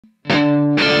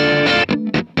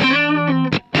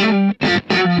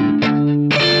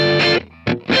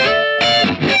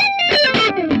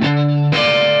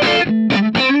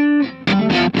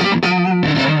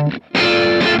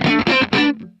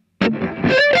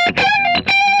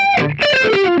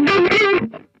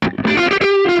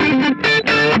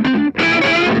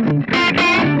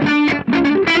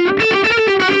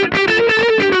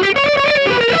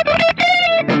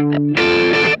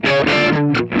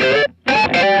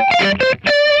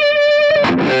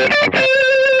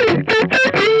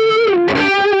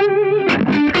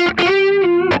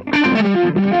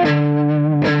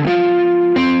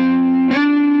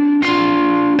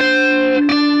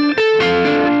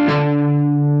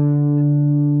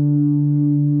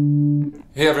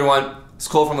Hey everyone, it's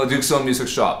Cole from the Duke's Own Music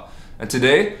Shop, and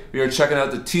today we are checking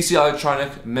out the TC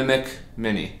Electronic Mimiq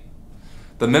Mini.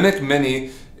 The Mimiq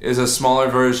Mini is a smaller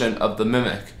version of the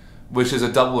Mimiq, which is a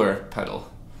doubler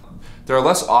pedal. There are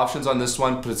less options on this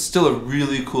one, but it's still a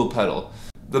really cool pedal.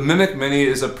 The Mimiq Mini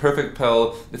is a perfect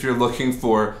pedal if you're looking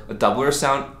for a doubler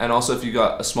sound, and also if you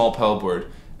got a small pedal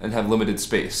board and have limited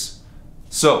space.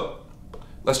 So,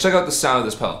 let's check out the sound of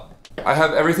this pedal. I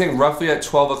have everything roughly at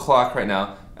 12 o'clock right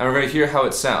now, and we're going to hear how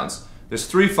it sounds. There's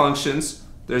three functions.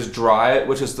 There's dry,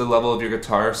 which is the level of your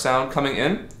guitar sound coming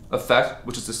in. Effect,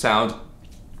 which is the sound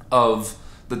of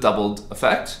the doubled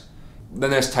effect.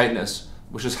 Then there's tightness,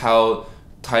 which is how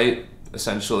tight,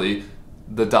 essentially,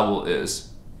 the double is.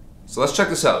 So let's check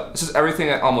this out. This is everything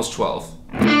at almost 12.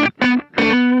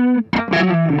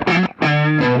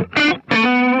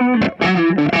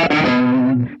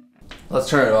 Let's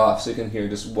turn it off so you can hear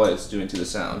just what it's doing to the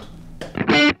sound.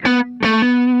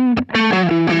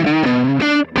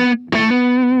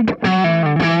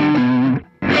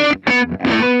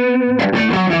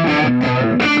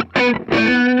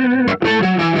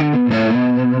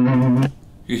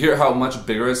 You hear how much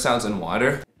bigger it sounds and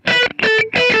wider?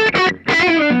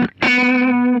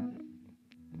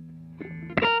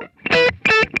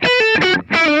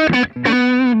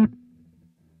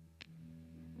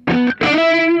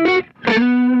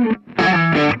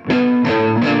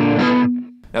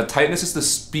 Now tightness is the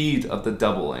speed of the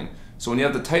doubling. So when you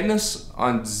have the tightness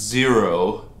on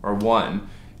 0 or 1,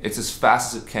 it's as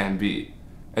fast as it can be.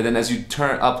 And then as you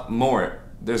turn it up more,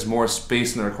 there's more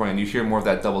space in the recording, you hear more of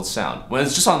that doubled sound. When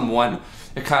it's just on 1,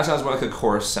 it kind of sounds more like a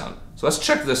chorus sound. So let's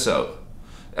check this out.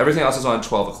 Everything else is on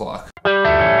 12 o'clock. So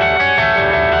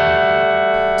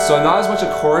not as much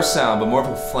a chorus sound, but more of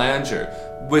a flanger,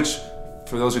 which,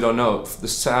 for those who don't know, the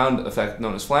sound effect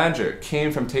known as flanger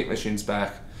came from tape machines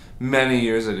back many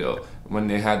years ago when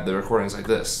they had the recordings like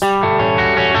this.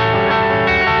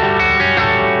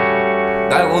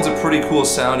 That alone's a pretty cool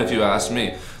sound if you ask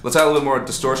me. Let's add a little more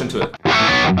distortion to it.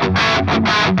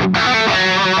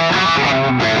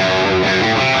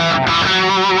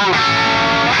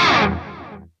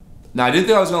 Now I didn't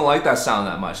think I was going to like that sound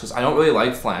that much because I don't really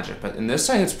like flanger, but in this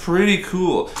thing it's pretty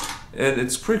cool. And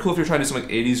it's pretty cool if you're trying to do some like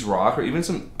 80s rock or even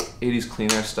some 80s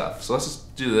cleaner stuff. So let's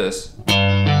just do this.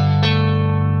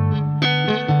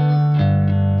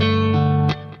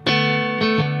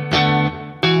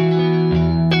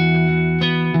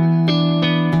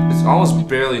 It's almost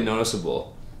barely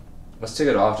noticeable. Let's take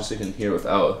it off just so you can hear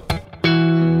without.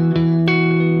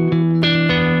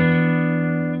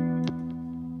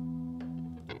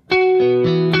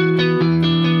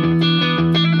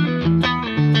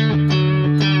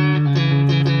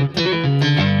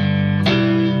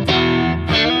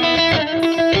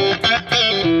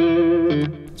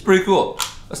 It's pretty cool.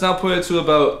 Let's now put it to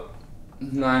about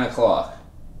 9 o'clock.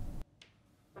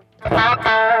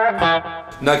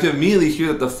 Now I can immediately hear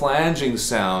that the flanging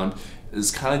sound is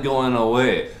kind of going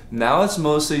away. Now it's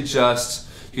mostly just,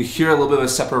 you hear a little bit of a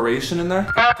separation in there.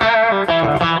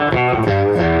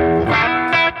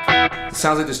 It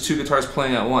sounds like there's two guitars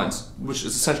playing at once, which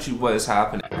is essentially what is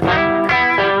happening.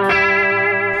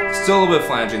 Still a little bit of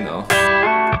flanging though.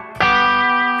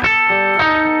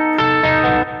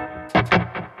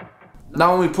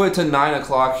 Now when we put it to 9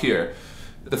 o'clock here,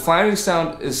 the flanging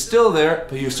sound is still there,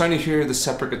 but you're starting to hear the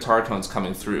separate guitar tones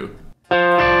coming through.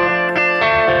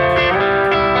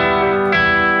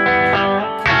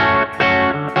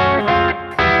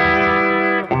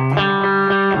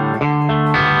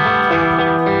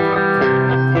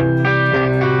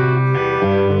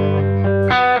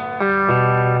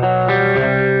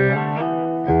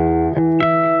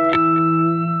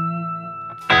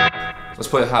 Let's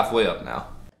put it halfway up now.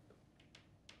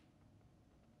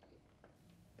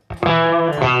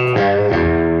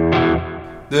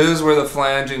 This is where the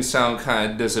flanging sound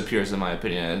kind of disappears in my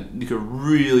opinion. You can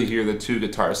really hear the two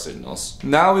guitar signals.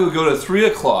 Now we will go to 3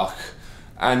 o'clock,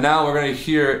 and now we're going to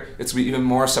hear it's going to be even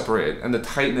more separated, and the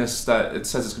tightness that it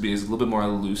says it's going to be is a little bit more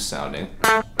loose sounding.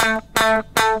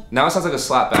 Now it sounds like a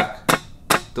slapback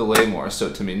delay more so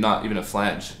to me, not even a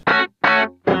flange.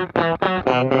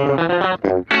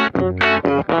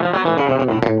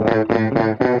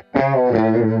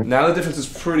 Now the difference is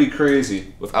pretty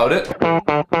crazy. Without it.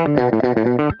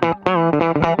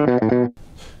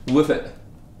 With it.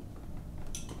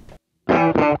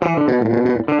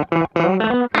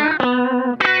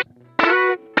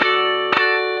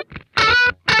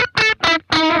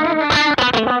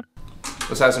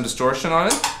 Let's add some distortion on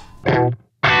it.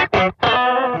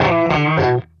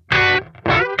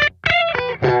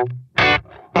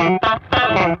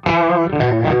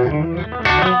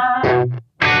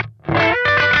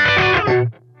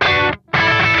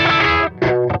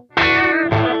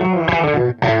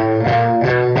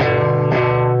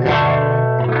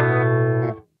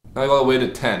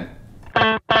 a 10.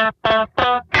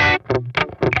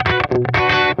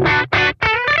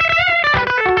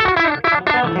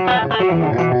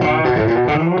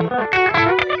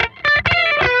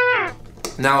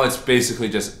 Now it's basically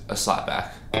just a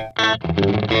slapback.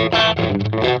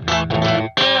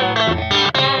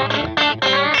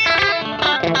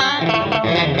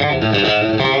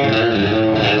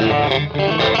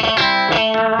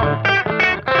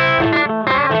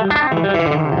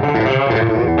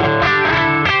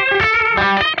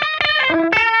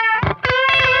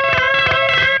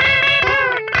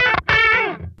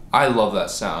 I love that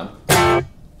sound.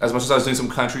 As much as I was doing some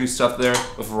country stuff there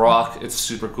with rock, it's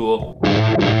super cool.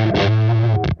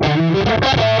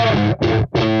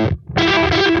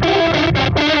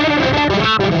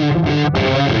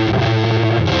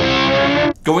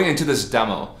 Going into this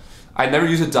demo, I never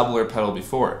used a doubler pedal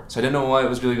before, so I didn't know what it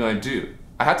was really going to do.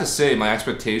 I have to say my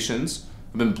expectations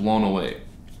have been blown away.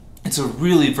 It's a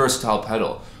really versatile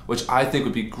pedal, which I think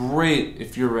would be great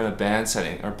if you're in a band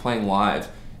setting or playing live.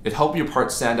 It'd help your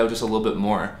parts stand out just a little bit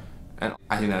more, and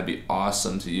I think that'd be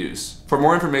awesome to use. For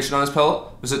more information on this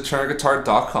pedal, visit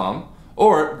turnerguitar.com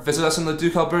or visit us in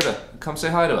Leduc, Alberta, and come say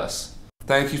hi to us.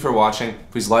 Thank you for watching.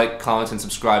 Please like, comment, and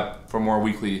subscribe for more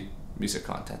weekly music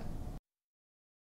content.